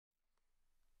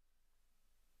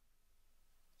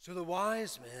So the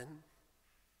wise men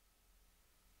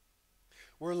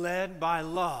were led by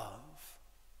love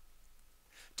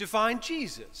to find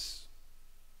Jesus,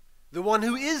 the one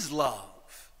who is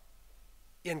love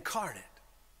incarnate.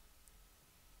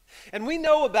 And we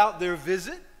know about their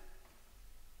visit.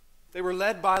 They were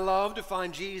led by love to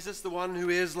find Jesus, the one who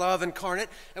is love incarnate.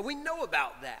 And we know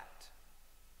about that,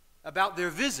 about their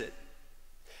visit.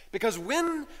 Because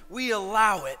when we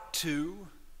allow it to,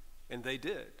 and they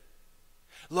did,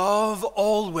 love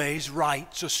always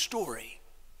writes a story.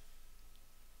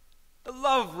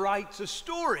 Love writes a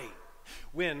story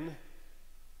when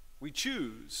we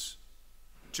choose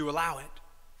to allow it.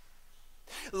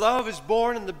 Love is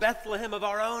born in the Bethlehem of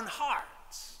our own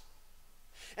hearts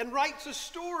and writes a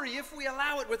story if we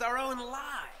allow it with our own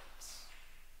lives.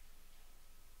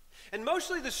 And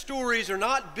mostly the stories are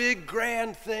not big,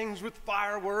 grand things with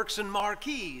fireworks and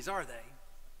marquees, are they?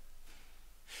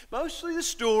 Mostly the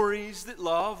stories that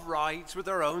love writes with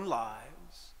our own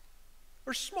lives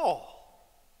are small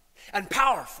and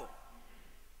powerful,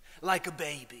 like a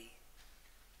baby.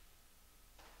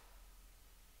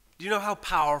 Do you know how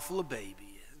powerful a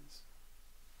baby is?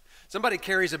 Somebody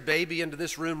carries a baby into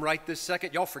this room right this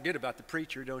second, y'all forget about the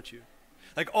preacher, don't you?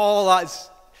 Like all eyes.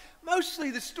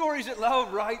 Mostly the stories that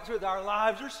love writes with our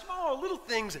lives are small, little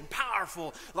things and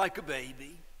powerful, like a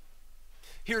baby.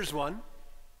 Here's one.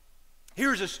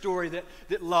 Here's a story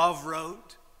that love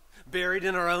wrote, buried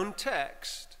in our own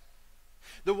text.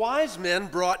 The wise men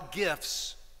brought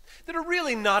gifts that are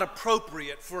really not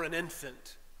appropriate for an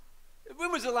infant.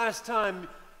 When was the last time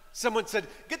someone said,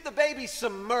 "Get the baby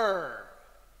some myrrh"?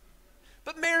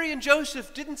 But Mary and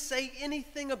Joseph didn't say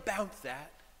anything about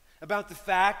that, about the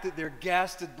fact that their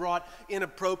guest had brought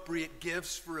inappropriate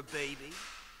gifts for a baby.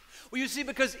 Well, you see,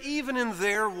 because even in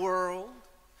their world,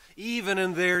 even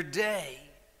in their day,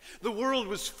 the world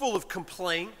was full of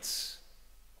complaints,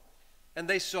 and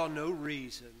they saw no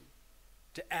reason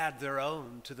to add their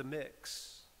own to the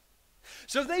mix.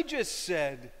 So they just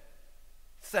said,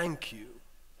 "Thank you,"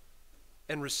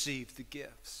 and received the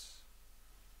gifts.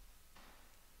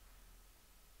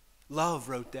 Love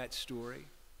wrote that story.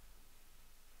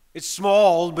 It's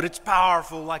small, but it's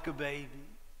powerful, like a baby.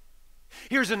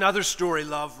 Here's another story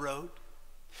love wrote.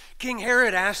 King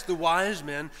Herod asked the wise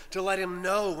men to let him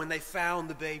know when they found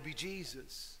the baby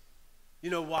Jesus. You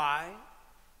know why?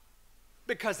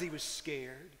 Because he was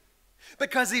scared.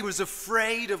 Because he was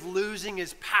afraid of losing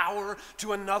his power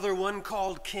to another one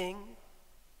called king.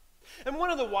 And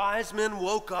one of the wise men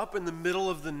woke up in the middle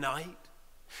of the night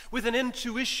with an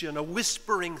intuition, a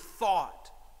whispering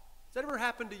thought. Has that ever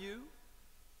happened to you?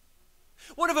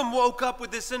 One of them woke up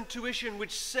with this intuition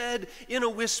which said in a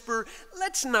whisper,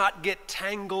 "Let's not get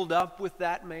tangled up with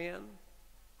that man,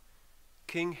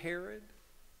 King Herod."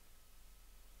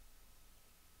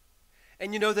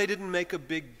 And you know, they didn't make a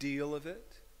big deal of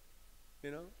it,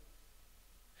 you know.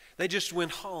 They just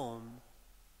went home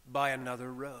by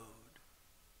another road.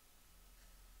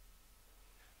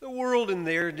 The world in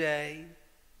their day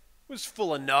was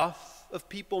full enough of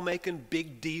people making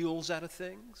big deals out of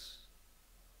things.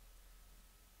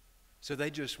 So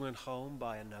they just went home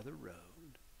by another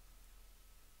road.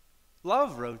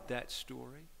 Love wrote that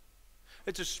story.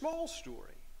 It's a small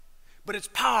story, but it's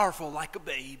powerful like a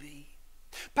baby.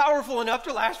 Powerful enough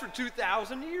to last for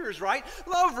 2,000 years, right?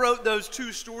 Love wrote those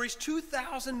two stories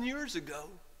 2,000 years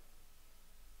ago.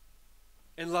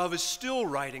 And love is still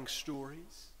writing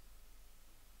stories.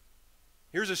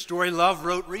 Here's a story love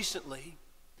wrote recently.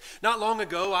 Not long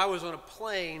ago, I was on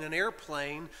an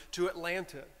airplane to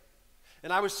Atlanta.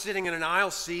 And I was sitting in an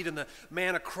aisle seat, and the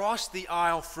man across the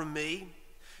aisle from me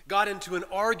got into an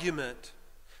argument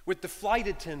with the flight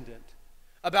attendant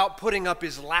about putting up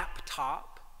his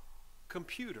laptop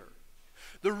computer.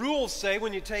 The rules say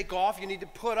when you take off, you need to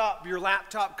put up your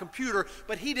laptop computer,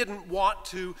 but he didn't want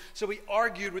to, so he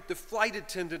argued with the flight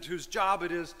attendant whose job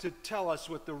it is to tell us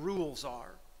what the rules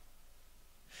are.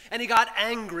 And he got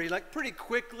angry, like pretty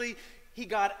quickly. He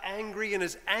got angry, and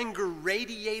his anger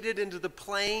radiated into the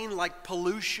plane like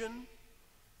pollution.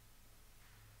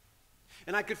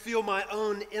 And I could feel my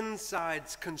own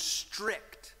insides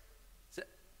constrict. Do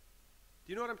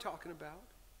you know what I'm talking about?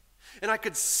 And I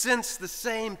could sense the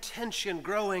same tension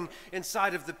growing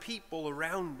inside of the people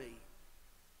around me.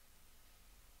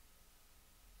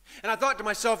 And I thought to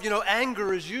myself, you know,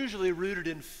 anger is usually rooted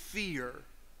in fear.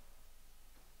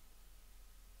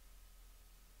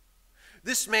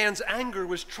 This man's anger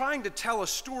was trying to tell a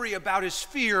story about his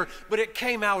fear, but it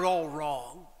came out all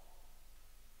wrong.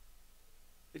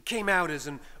 It came out as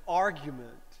an argument.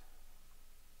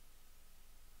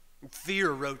 And fear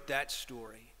wrote that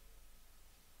story.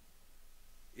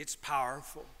 It's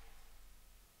powerful.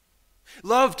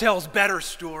 Love tells better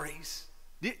stories.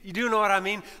 You do know what I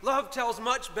mean? Love tells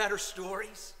much better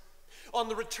stories. On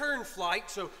the return flight,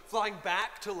 so flying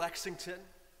back to Lexington,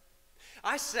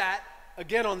 I sat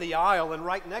again on the aisle, and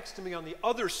right next to me on the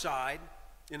other side,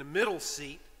 in a middle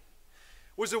seat,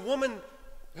 was a woman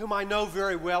whom I know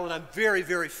very well and I'm very,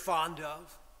 very fond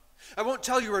of. I won't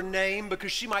tell you her name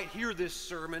because she might hear this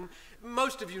sermon.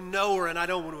 Most of you know her and I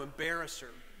don't want to embarrass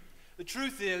her. The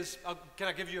truth is, can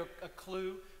I give you a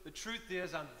clue? The truth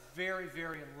is I'm very,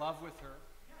 very in love with her.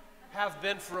 Have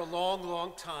been for a long,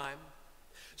 long time.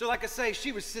 So like I say,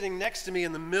 she was sitting next to me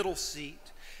in the middle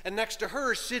seat, and next to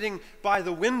her, sitting by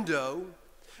the window,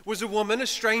 was a woman, a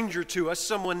stranger to us,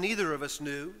 someone neither of us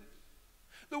knew.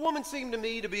 The woman seemed to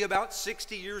me to be about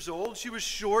 60 years old. She was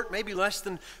short, maybe less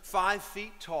than 5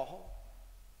 feet tall.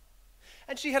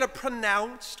 And she had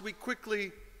we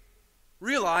quickly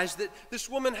realized that this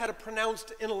woman had a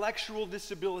pronounced intellectual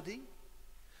disability.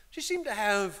 She seemed to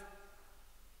have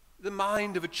the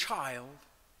mind of a child.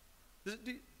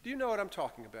 Do you know what I'm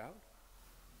talking about?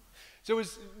 So it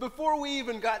was before we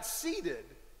even got seated,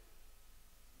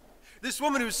 this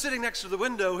woman who was sitting next to the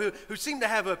window, who seemed to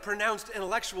have a pronounced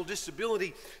intellectual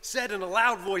disability, said in a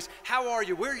loud voice, "How are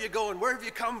you? Where are you going? Where have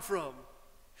you come from?"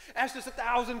 Asked us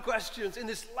 1,000 questions in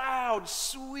this loud,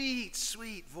 sweet,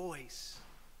 sweet voice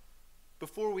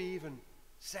before we even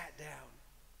sat down.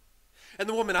 And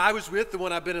the woman I was with, the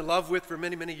one I've been in love with for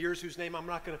many, many years, whose name I'm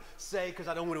not going to say because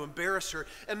I don't want to embarrass her,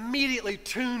 immediately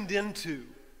tuned into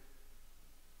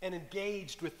and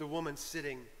engaged with the woman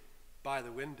sitting by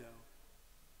the window.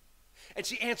 And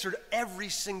she answered every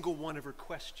single one of her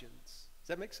questions. Does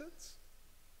that make sense?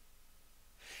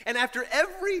 And after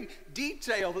every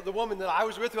detail that the woman that I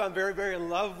was with, who I'm very, very in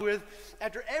love with,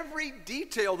 after every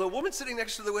detail, the woman sitting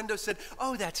next to the window said,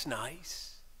 "Oh, that's nice."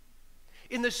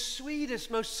 In the sweetest,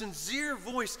 most sincere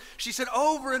voice, she said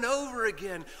over and over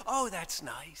again, "Oh, that's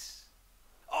nice.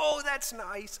 Oh, that's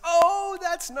nice. Oh,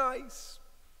 that's nice."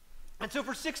 And so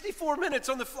for 64 minutes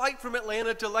on the flight from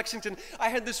Atlanta to Lexington, I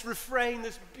had this refrain,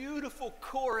 this beautiful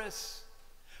chorus.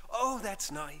 "Oh, that's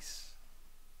nice.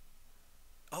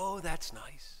 Oh, that's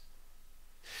nice."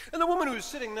 And the woman who was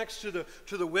sitting next to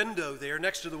the window there,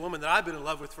 next to the woman that I've been in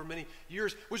love with for many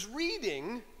years, was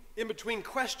reading, in between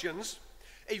questions,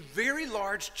 a very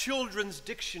large children's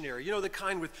dictionary, you know, the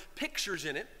kind with pictures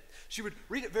in it. She would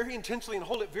read it very intensely and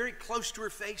hold it very close to her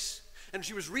face, and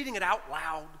she was reading it out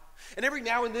loud. And every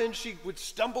now and then she would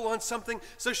stumble on something,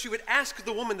 so she would ask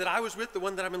the woman that I was with, the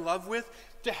one that I'm in love with,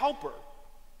 to help her.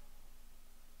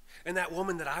 And that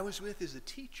woman that I was with is a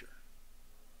teacher.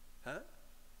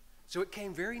 So it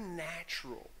came very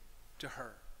natural to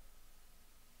her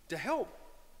to help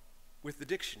with the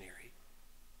dictionary.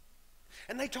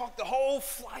 And they talked the whole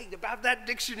flight about that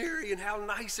dictionary and how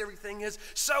nice everything is,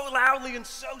 so loudly and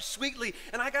so sweetly.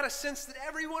 And I got a sense that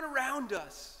everyone around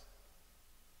us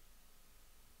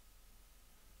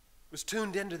was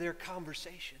tuned into their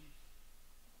conversation.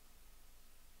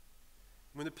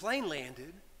 When the plane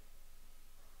landed,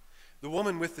 the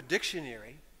woman with the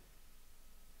dictionary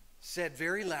said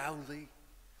very loudly,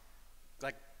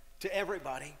 like to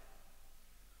everybody,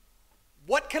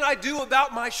 "What can I do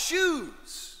about my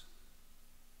shoes?"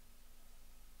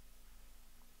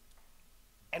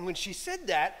 And when she said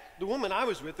that, the woman I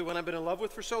was with, the one I've been in love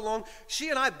with for so long, she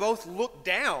and I both looked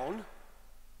down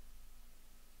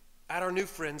at our new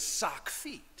friend's sock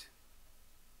feet.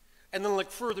 And then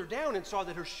looked further down and saw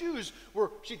that her shoes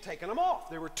she'd taken them off.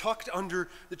 They were tucked under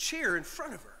the chair in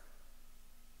front of her.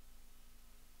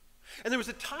 And there was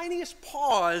the tiniest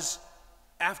pause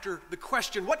after the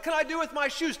question, "What can I do with my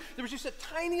shoes?" There was just the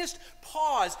tiniest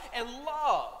pause, and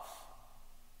love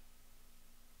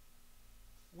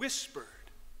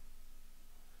whispered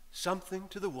something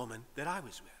to the woman that I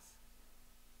was with.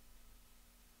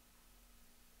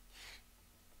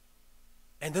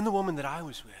 And then the woman that I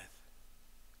was with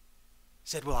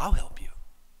said, "Well, I'll help you.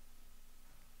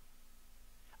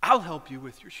 I'll help you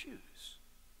with your shoes."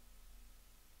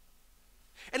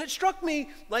 And it struck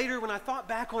me later when I thought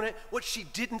back on it what she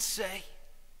didn't say.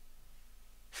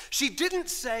 She didn't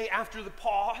say after the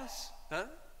pause,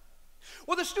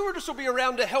 "Well, the stewardess will be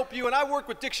around to help you, and I work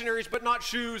with dictionaries but not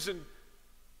shoes, and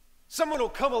someone will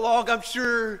come along, I'm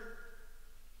sure."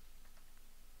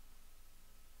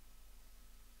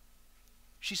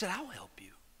 She said, "I'll help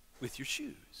you with your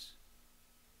shoes."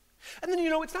 And then, you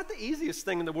know, it's not the easiest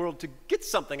thing in the world to get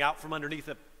something out from underneath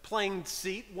a plane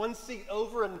seat, one seat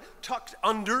over and tucked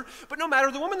under. But no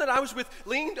matter, the woman that I was with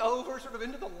leaned over sort of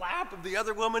into the lap of the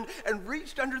other woman and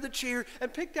reached under the chair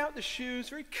and picked out the shoes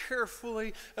very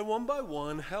carefully, and one by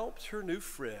one helped her new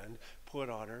friend put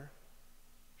on her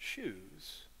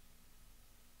shoes.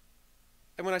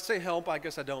 And when I say help, I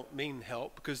guess I don't mean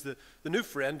help, because the new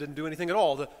friend didn't do anything at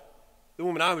all. The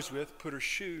woman I was with put her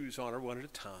shoes on her one at a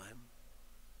time.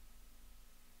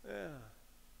 Yeah.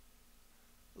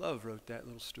 Love wrote that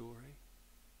little story.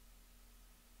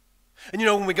 And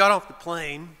when we got off the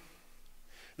plane,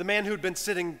 the man who had been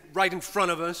sitting right in front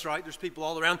of us, right, there's people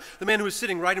all around, the man who was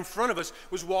sitting right in front of us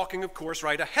was walking, of course,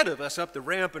 right ahead of us up the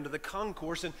ramp into the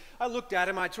concourse. And I looked at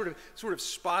him, I sort of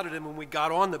spotted him when we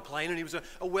got on the plane, and he was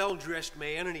a well-dressed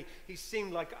man, and he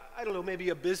seemed like, I don't know, maybe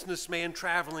a businessman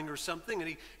traveling or something,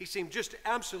 and he seemed just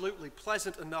absolutely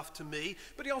pleasant enough to me,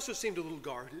 but he also seemed a little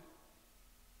guarded.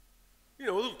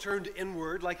 A little turned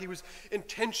inward, like he was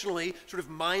intentionally sort of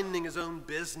minding his own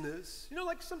business.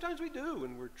 Like sometimes we do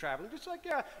when we're traveling. Just like,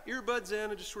 earbuds in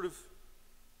and just sort of.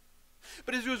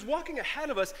 But as he was walking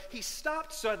ahead of us, he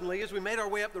stopped suddenly as we made our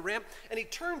way up the ramp, and he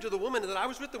turned to the woman that I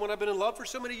was with, the one I've been in love for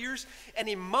so many years, and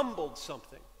he mumbled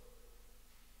something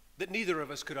that neither of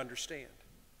us could understand.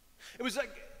 It was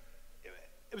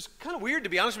kind of weird, to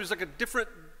be honest. It was like a different,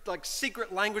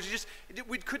 secret language.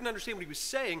 We couldn't understand what he was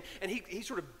saying, and he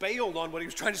sort of bailed on what he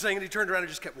was trying to say, and he turned around and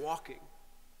just kept walking.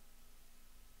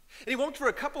 And he walked for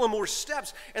a couple of more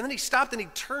steps, and then he stopped and he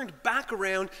turned back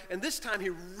around, and this time he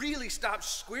really stopped,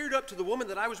 squared up to the woman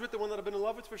that I was with, the one that I've been in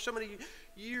love with for so many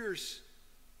years.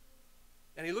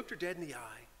 And he looked her dead in the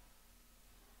eye,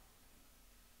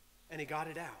 and he got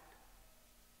it out.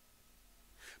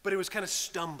 But it was kind of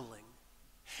stumbling.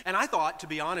 And I thought, to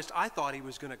be honest, he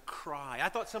was going to cry. I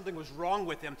thought something was wrong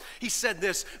with him. He said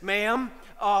this, "Ma'am,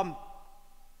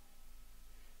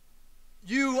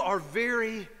 you are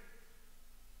very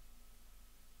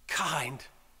kind.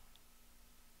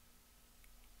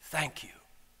 Thank you."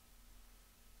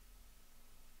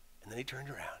 And then he turned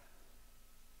around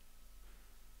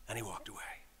and he walked away.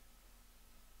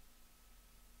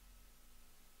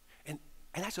 And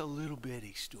that's a little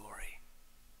bitty story.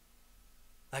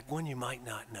 Like one you might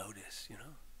not notice,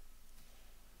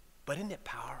 But isn't it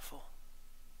powerful?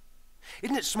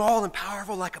 Isn't it small and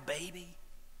powerful like a baby?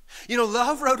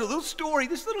 Love wrote a little story,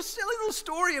 this little silly little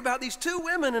story about these two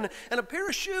women and a pair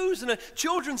of shoes and a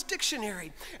children's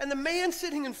dictionary. And the man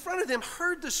sitting in front of them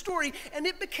heard the story, and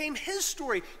it became his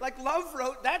story. Like Love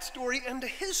wrote that story into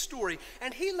his story.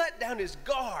 And he let down his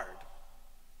guard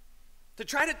to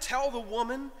try to tell the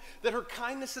woman that her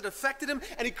kindness had affected him,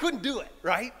 and he couldn't do it,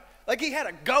 right? Like he had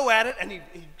a go at it, and he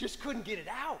just couldn't get it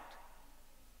out.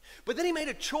 But then he made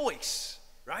a choice,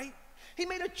 right? He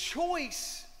made a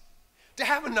choice to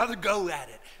have another go at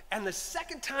it. And the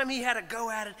second time he had a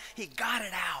go at it, he got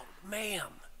it out.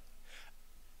 "Ma'am,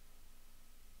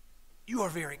 you are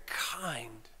very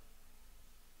kind.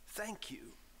 Thank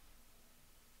you."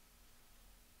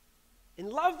 And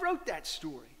Love wrote that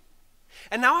story.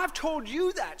 And now I've told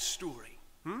you that story.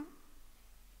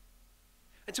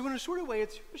 And so in a sort of way,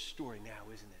 it's your story now,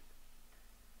 isn't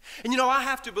it? And I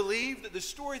have to believe that the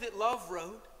story that Love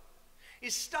wrote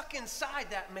is stuck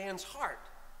inside that man's heart.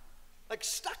 Like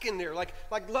stuck in there. Like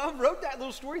Love wrote that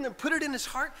little story and then put it in his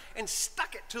heart and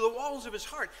stuck it to the walls of his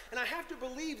heart. And I have to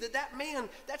believe that man,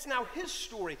 that's now his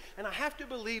story. And I have to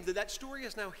believe that story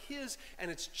is now his,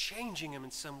 and it's changing him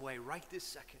in some way right this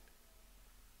second.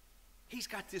 He's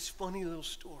got this funny little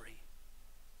story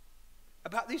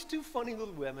about these two funny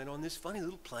little women on this funny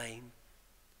little plane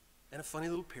and a funny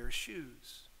little pair of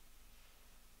shoes.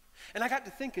 And I got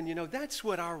to thinking, that's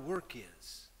what our work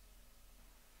is.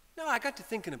 No, I got to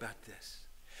thinking about this.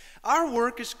 Our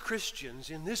work as Christians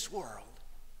in this world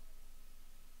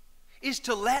is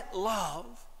to let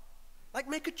love,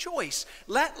 make a choice.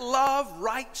 Let love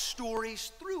write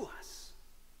stories through us.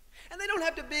 And they don't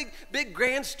have to be big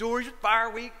grand stories with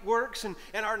fireworks and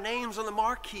our names on the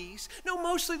marquees. No,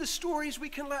 mostly the stories we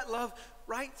can let love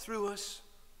write through us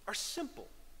are simple.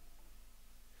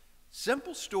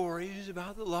 Simple stories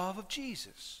about the love of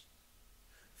Jesus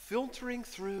filtering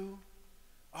through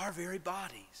our very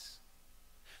bodies.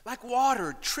 Like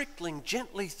water trickling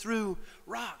gently through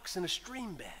rocks in a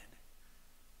stream bed.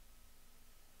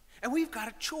 And we've got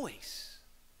a choice,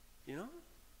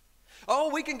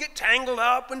 Oh, we can get tangled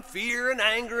up in fear and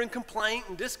anger and complaint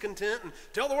and discontent and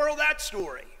tell the world that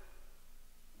story.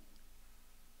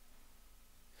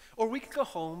 Or we can go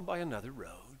home by another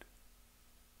road.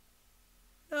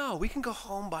 No, we can go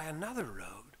home by another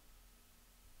road.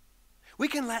 We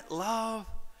can let love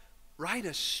write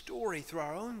a story through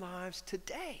our own lives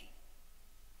today.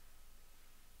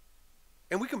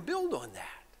 And we can build on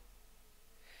that.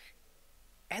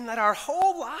 And let our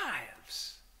whole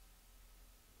lives,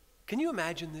 can you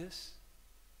imagine this?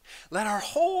 Let our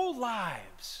whole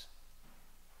lives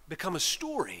become a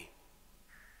story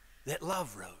that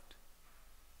love wrote.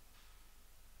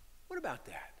 What about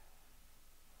that?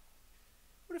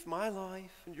 What if my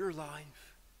life and your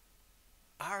life,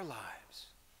 our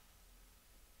lives,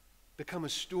 become a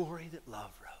story that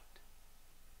love wrote?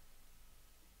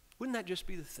 Wouldn't that just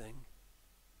be the thing?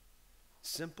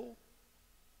 Simple,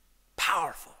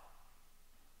 powerful,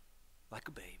 like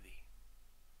a baby.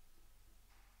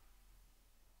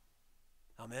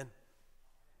 Amen.